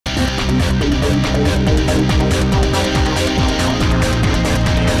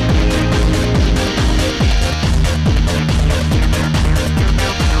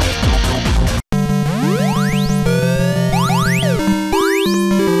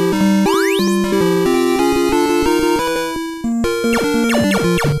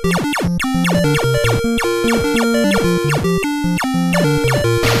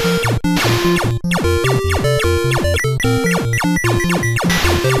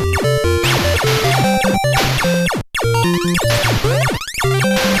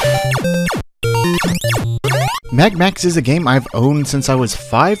MagMax is a game I've owned since I was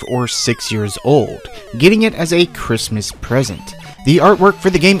 5 or 6 years old, getting it as a Christmas present. The artwork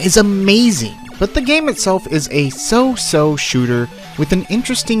for the game is amazing, but the game itself is a so-so shooter with an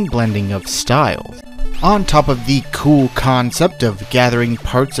interesting blending of styles. On top of the cool concept of gathering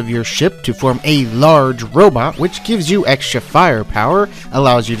parts of your ship to form a large robot which gives you extra firepower,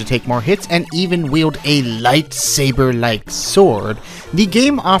 allows you to take more hits, and even wield a lightsaber-like sword, the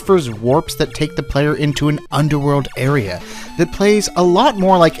game offers warps that take the player into an underworld area that plays a lot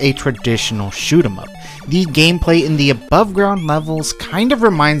more like a traditional shoot-'em-up. The gameplay in the above-ground levels kind of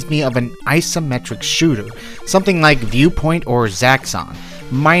reminds me of an isometric shooter, something like Viewpoint or Zaxxon,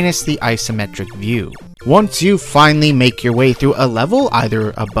 minus the isometric view. Once you finally make your way through a level,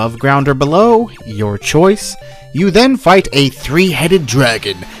 either above ground or below, your choice, you then fight a three-headed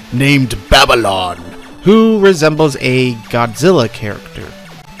dragon named Babylon, who resembles a Godzilla character.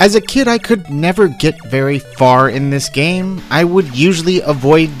 As a kid, I could never get very far in this game. I would usually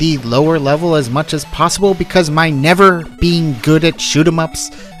avoid the lower level as much as possible because my never being good at shoot-'em-ups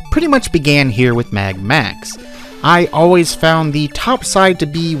pretty much began here with MagMax. I always found the top side to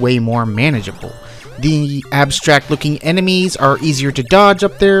be way more manageable. The abstract-looking enemies are easier to dodge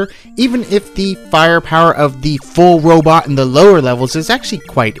up there, even if the firepower of the full robot in the lower levels is actually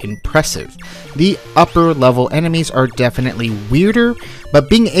quite impressive. The upper level enemies are definitely weirder, but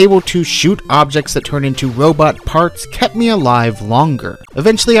being able to shoot objects that turn into robot parts kept me alive longer.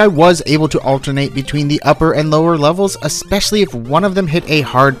 Eventually I was able to alternate between the upper and lower levels, especially if one of them hit a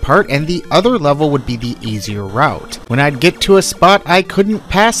hard part and the other level would be the easier route. When I'd get to a spot I couldn't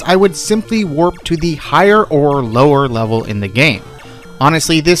pass, I would simply warp to the higher or lower level in the game.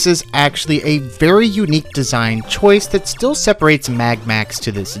 Honestly, this is actually a very unique design choice that still separates MagMax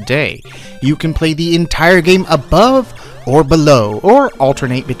to this day. You can play the entire game above or below, or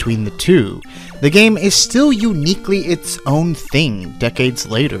alternate between the two. The game is still uniquely its own thing decades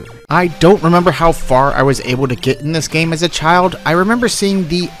later. I don't remember how far I was able to get in this game as a child. I remember seeing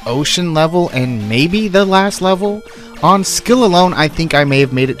the ocean level and maybe the last level. On skill alone, I think I may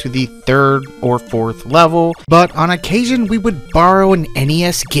have made it to the 3rd or 4th level, but on occasion we would borrow an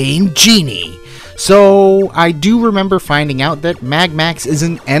NES game, Genie. So I do remember finding out that MagMax is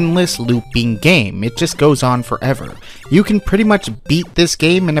an endless looping game. It just goes on forever. You can pretty much beat this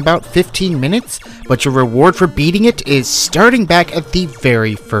game in about 15 minutes, but your reward for beating it is starting back at the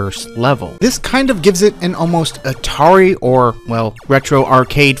very first level. This kind of gives it an almost Atari or, well, retro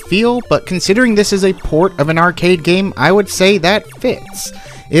arcade feel, but considering this is a port of an arcade game, I would say that fits.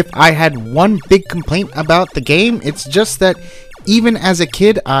 If I had one big complaint about the game, it's just that even as a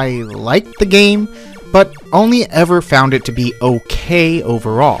kid, I liked the game, but only ever found it to be okay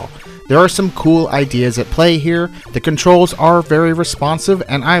overall. There are some cool ideas at play here, the controls are very responsive,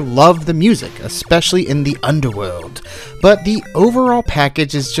 and I love the music, especially in the underworld. But the overall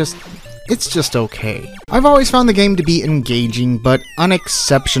package is it's just okay. I've always found the game to be engaging, but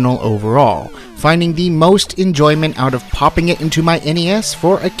unexceptional overall, finding the most enjoyment out of popping it into my NES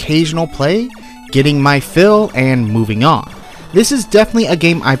for occasional play, getting my fill, and moving on. This is definitely a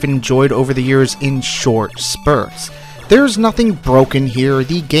game I've enjoyed over the years in short spurts. There's nothing broken here,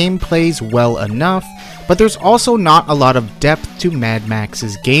 the game plays well enough, but there's also not a lot of depth to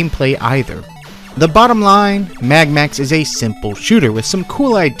MagMax's gameplay either. The bottom line, MagMax is a simple shooter with some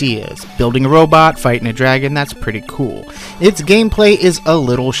cool ideas. Building a robot, fighting a dragon, that's pretty cool. Its gameplay is a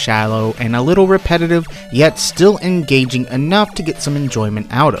little shallow and a little repetitive, yet still engaging enough to get some enjoyment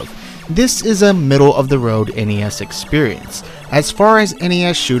out of. This is a middle-of-the-road NES experience. As far as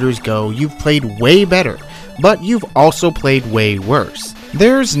NES shooters go, you've played way better, but you've also played way worse.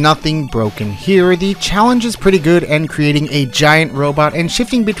 There's nothing broken here, the challenge is pretty good, and creating a giant robot and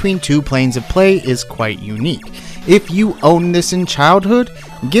shifting between two planes of play is quite unique. If you own this in childhood,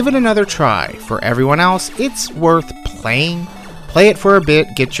 give it another try. For everyone else, it's worth playing. Play it for a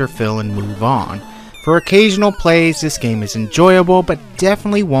bit, get your fill, and move on. For occasional plays, this game is enjoyable, but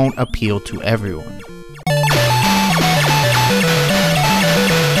definitely won't appeal to everyone.